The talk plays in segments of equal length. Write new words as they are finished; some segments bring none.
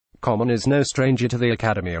Common is no stranger to the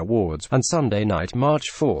Academy Awards, and Sunday night,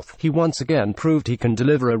 March 4th, he once again proved he can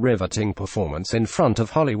deliver a riveting performance in front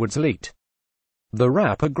of Hollywood's elite. The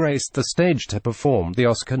rapper graced the stage to perform the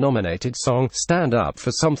Oscar-nominated song, Stand Up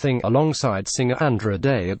for Something, alongside singer Andra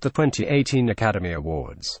Day at the 2018 Academy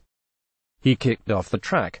Awards. He kicked off the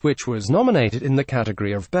track, which was nominated in the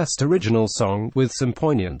category of Best Original Song, with some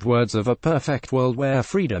poignant words of a perfect world where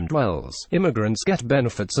freedom dwells, immigrants get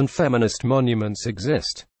benefits and feminist monuments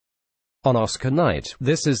exist. On Oscar night,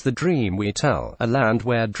 this is the dream we tell, a land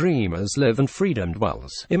where dreamers live and freedom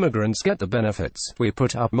dwells, immigrants get the benefits, we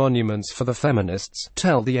put up monuments for the feminists,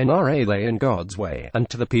 tell the NRA they in God's way, and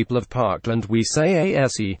to the people of Parkland we say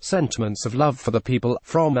ASE, sentiments of love for the people,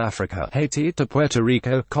 from Africa, Haiti to Puerto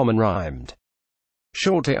Rico, Common rhymed.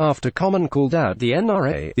 Shortly after Common called out the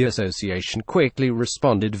NRA, the association quickly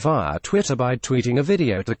responded via Twitter by tweeting a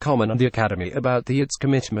video to Common and the Academy about its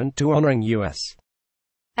commitment to honoring U.S.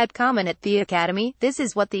 At Common at the Academy, this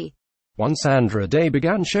is what the Once Andra Day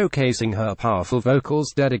began showcasing her powerful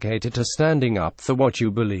vocals dedicated to standing up for what you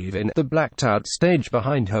believe in, the blacked-out stage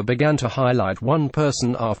behind her began to highlight one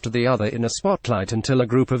person after the other in a spotlight until a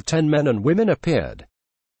group of 10 men and women appeared.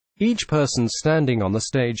 Each person standing on the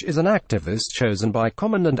stage is an activist chosen by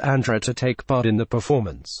Common and Andra to take part in the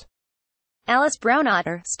performance. Alice Brown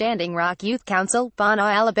Otter, Standing Rock Youth Council, Bana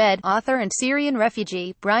Alabed, author and Syrian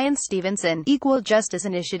refugee, Brian Stevenson, Equal Justice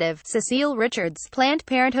Initiative, Cecile Richards, Planned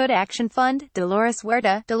Parenthood Action Fund, Dolores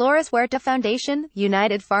Huerta Foundation,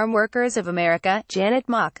 United Farm Workers of America, Janet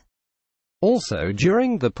Mock. Also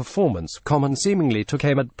during the performance, Common seemingly took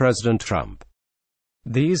aim at President Trump.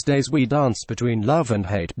 These days we dance between love and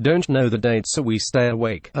hate, don't know the date so we stay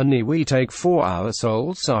awake, and we take for our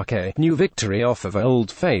soul sake, new victory off of old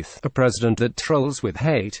faith, a president that trolls with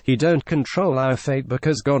hate, he don't control our fate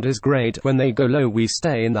because God is great, when they go low we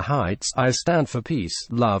stay in the heights, I stand for peace,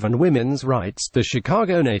 love and women's rights. The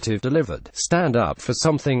Chicago native delivered Stand Up for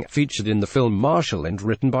Something, featured in the film Marshall and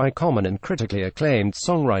written by Common and critically acclaimed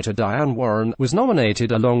songwriter Diane Warren, was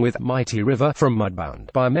nominated along with Mighty River from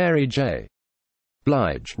Mudbound by Mary J.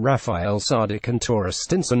 Blige, Raphael Saadiq and Tora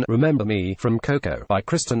Stinson, Remember Me from Coco by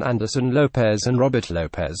Kristen Anderson Lopez and Robert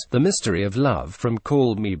Lopez, The Mystery of Love from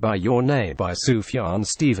Call Me By Your Name by Sufjan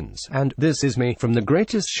Stevens, and This Is Me from The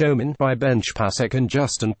Greatest Showman by Benj Pasek and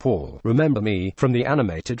Justin Paul. Remember Me, from the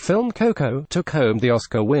animated film Coco, took home the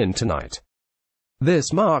Oscar win tonight.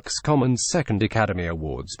 This marks Common's second Academy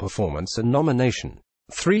Awards performance and nomination.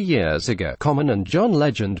 3 years ago, Common and John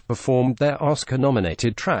Legend performed their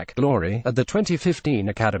Oscar-nominated track, Glory, at the 2015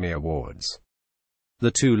 Academy Awards.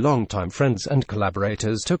 The two longtime friends and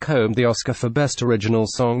collaborators took home the Oscar for Best Original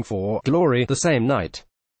Song for Glory the same night.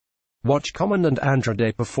 Watch Common and Andra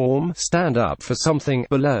Day perform Stand Up for Something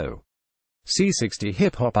below. See 60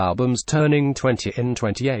 hip-hop albums turning 20 in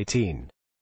 2018.